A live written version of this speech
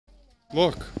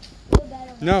Look.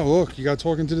 No, look. You got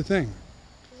talking to the thing.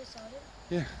 Is it started?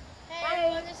 Yeah. Hey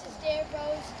everyone, this is Dare Bros.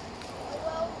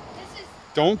 Well, this is...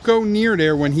 Don't go near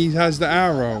there when he has the The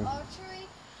arrow. archery,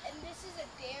 and this is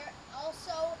a dare.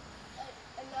 Also,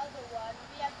 another one.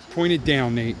 We have two. Point it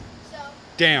down, Nate. So,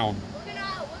 Down. we're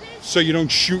gonna So you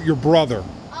don't shoot your brother.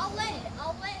 I'll let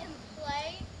him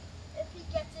play if he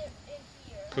gets it in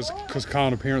here. Because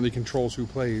Colin apparently controls who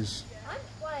plays. I'm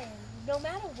playing, no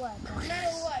matter what. No matter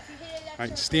what. If you hit it that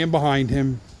Alright, stand behind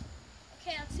him.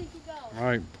 Okay, let's see if you go.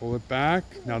 Alright, pull it back.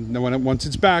 Now once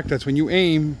it's back, that's when you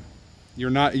aim. You're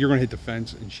gonna hit the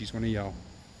fence and she's gonna yell.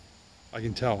 I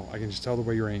can tell. I can just tell the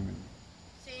way you're aiming.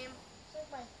 Same.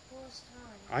 It's like my first time.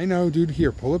 I know, dude.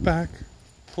 Here, pull it back.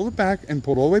 Pull it back and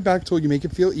pull it all the way back till you make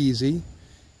it feel easy.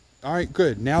 Alright,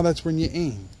 good. Now that's when you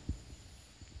aim.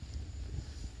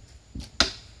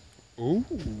 Ooh.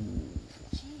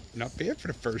 Jeez. Not bad for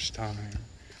the first time.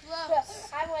 Close.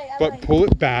 But pull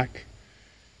it back,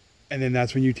 and then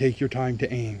that's when you take your time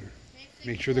to aim.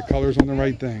 Make sure the color's on the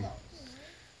right thing.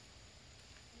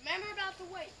 Remember about the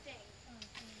weight thing.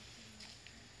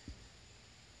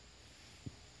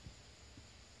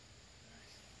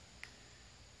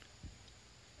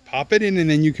 Pop it in, and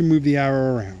then you can move the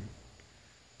arrow around.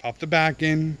 Pop the back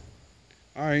in.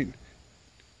 All right.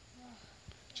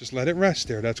 Just let it rest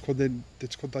there. That's called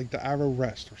like the arrow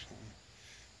rest or something.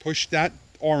 Push that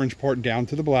orange part down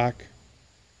to the black.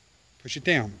 Push it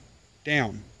down.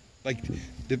 Down. Like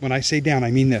when I say down,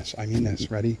 I mean this. I mean this.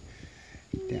 Ready?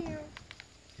 Down. You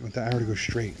want the arrow to go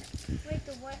straight. Wait,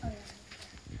 the what?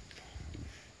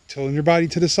 Tilting your body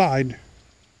to the side.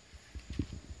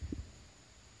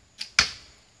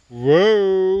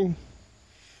 Whoa.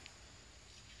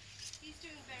 He's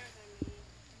doing better than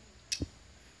me.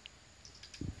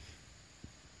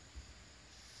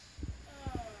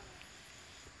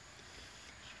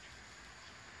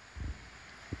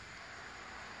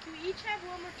 Can we each have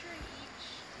one more turn each?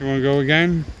 You want to go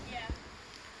again? Yeah.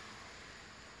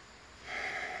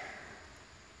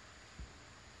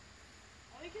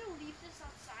 Are we gonna leave this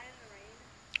outside in the rain?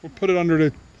 We'll put it under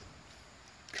the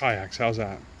kayaks. How's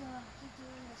that? Keep doing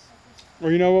this like this.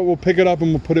 Or you know what? We'll pick it up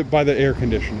and we'll put it by the air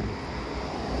conditioner.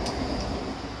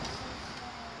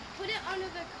 Put it under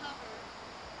the cover.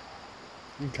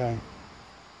 Okay.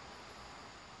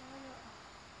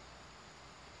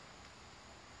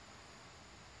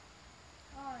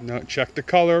 No, check the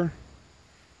color.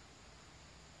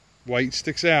 White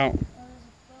sticks out.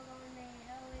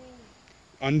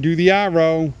 Undo the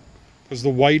arrow because the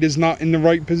white is not in the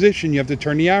right position. You have to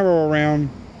turn the arrow around.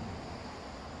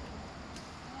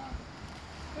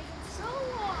 So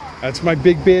long. That's my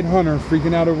big bad hunter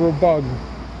freaking out over a bug.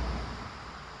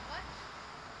 What?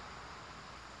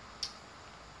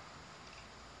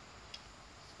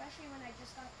 Especially when I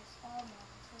just got this fall mount.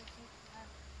 It's gonna take forever.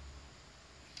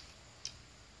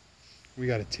 We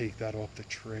got to take that off the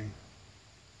tree.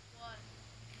 What?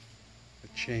 The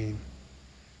chain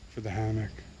for the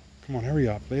hammock. Come on, hurry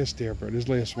up. Last dare, bro. This is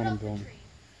the last one I'm What off the building. tree?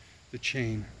 The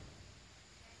chain.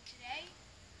 Today?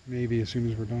 Maybe as soon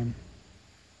as we're done.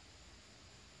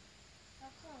 How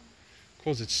come?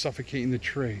 Because it's suffocating the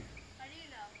tree. How do you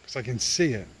know? Because I can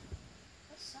see it.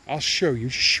 What's up? I'll show you.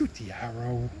 Just shoot the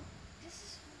arrow.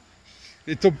 This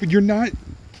is You're not...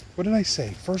 What did I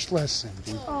say? First lesson,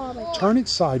 dude. oh my Turn it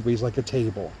sideways like a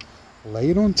table. Lay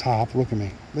it on top. Look at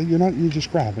me. You're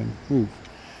just grabbing. Move.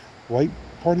 White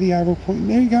part of the arrow point.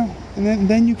 There you go. And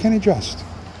then you can adjust.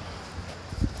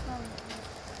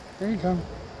 There you go.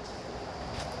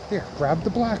 There, grab the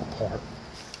black part.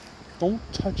 Don't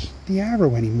touch the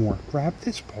arrow anymore. Grab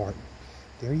this part.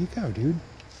 There you go, dude.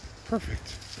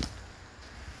 Perfect.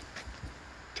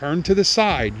 Turn to the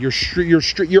side. Your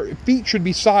feet should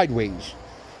be sideways.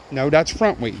 No, that's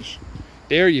frontways.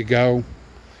 There you go.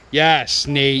 Yes,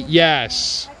 Nate.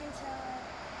 Yes. I can tell.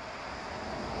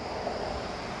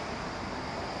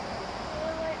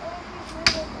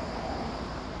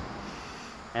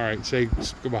 All right, say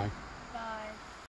goodbye.